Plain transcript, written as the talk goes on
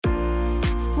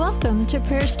Welcome to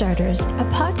Prayer Starters, a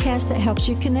podcast that helps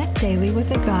you connect daily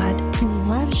with a God who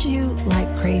loves you like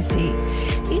crazy.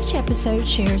 Each episode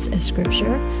shares a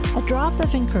scripture, a drop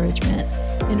of encouragement,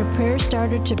 and a prayer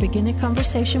starter to begin a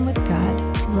conversation with God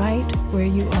right where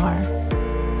you are.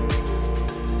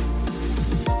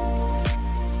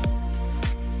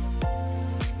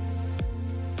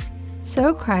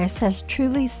 So Christ has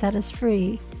truly set us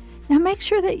free. Now make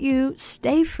sure that you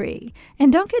stay free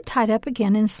and don't get tied up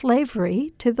again in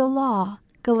slavery to the law.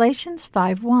 Galatians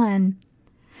 5:1.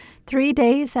 3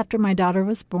 days after my daughter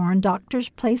was born, doctors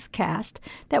placed cast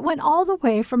that went all the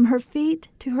way from her feet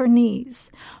to her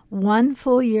knees. 1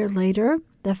 full year later,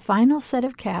 the final set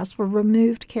of casts were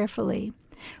removed carefully.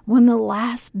 When the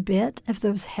last bit of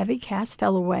those heavy casts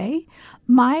fell away,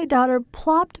 my daughter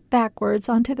plopped backwards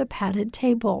onto the padded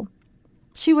table.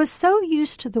 She was so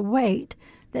used to the weight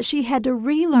that she had to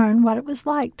relearn what it was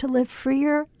like to live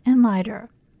freer and lighter.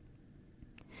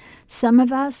 Some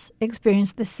of us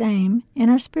experience the same in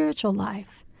our spiritual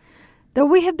life. Though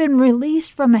we have been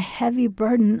released from a heavy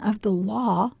burden of the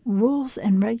law, rules,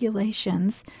 and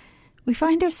regulations, we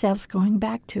find ourselves going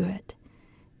back to it.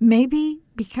 Maybe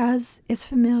because it's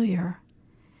familiar.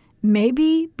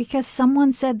 Maybe because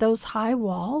someone said those high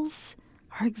walls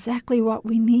are exactly what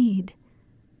we need.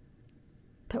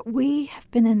 But we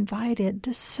have been invited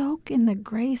to soak in the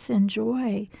grace and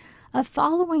joy of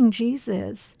following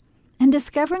Jesus and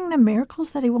discovering the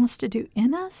miracles that He wants to do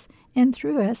in us and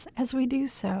through us as we do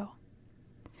so.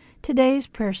 Today's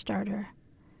prayer starter.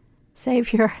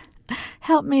 Savior,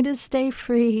 help me to stay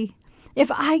free. If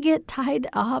I get tied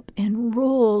up in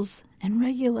rules and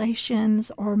regulations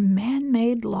or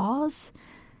man-made laws,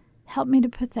 help me to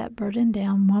put that burden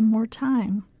down one more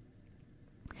time.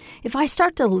 If I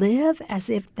start to live as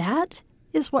if that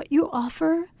is what you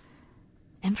offer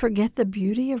and forget the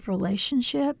beauty of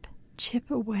relationship, chip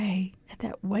away at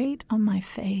that weight on my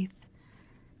faith.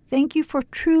 Thank you for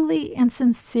truly and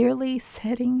sincerely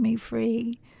setting me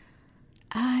free.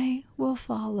 I will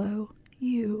follow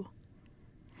you.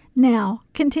 Now,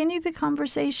 continue the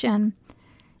conversation.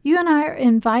 You and I are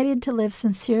invited to live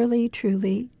sincerely,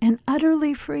 truly, and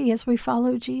utterly free as we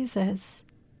follow Jesus.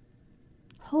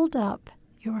 Hold up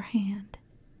your hand.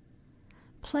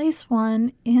 Place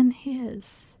one in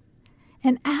His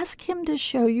and ask Him to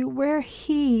show you where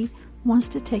He wants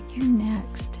to take you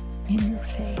next in your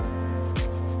faith.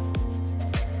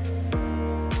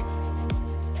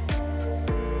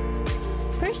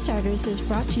 Prayer Starters is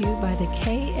brought to you by the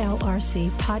KLRC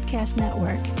Podcast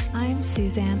Network. I'm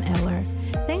Suzanne Eller.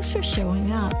 Thanks for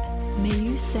showing up. May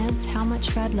you sense how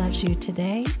much God loves you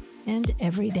today and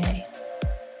every day.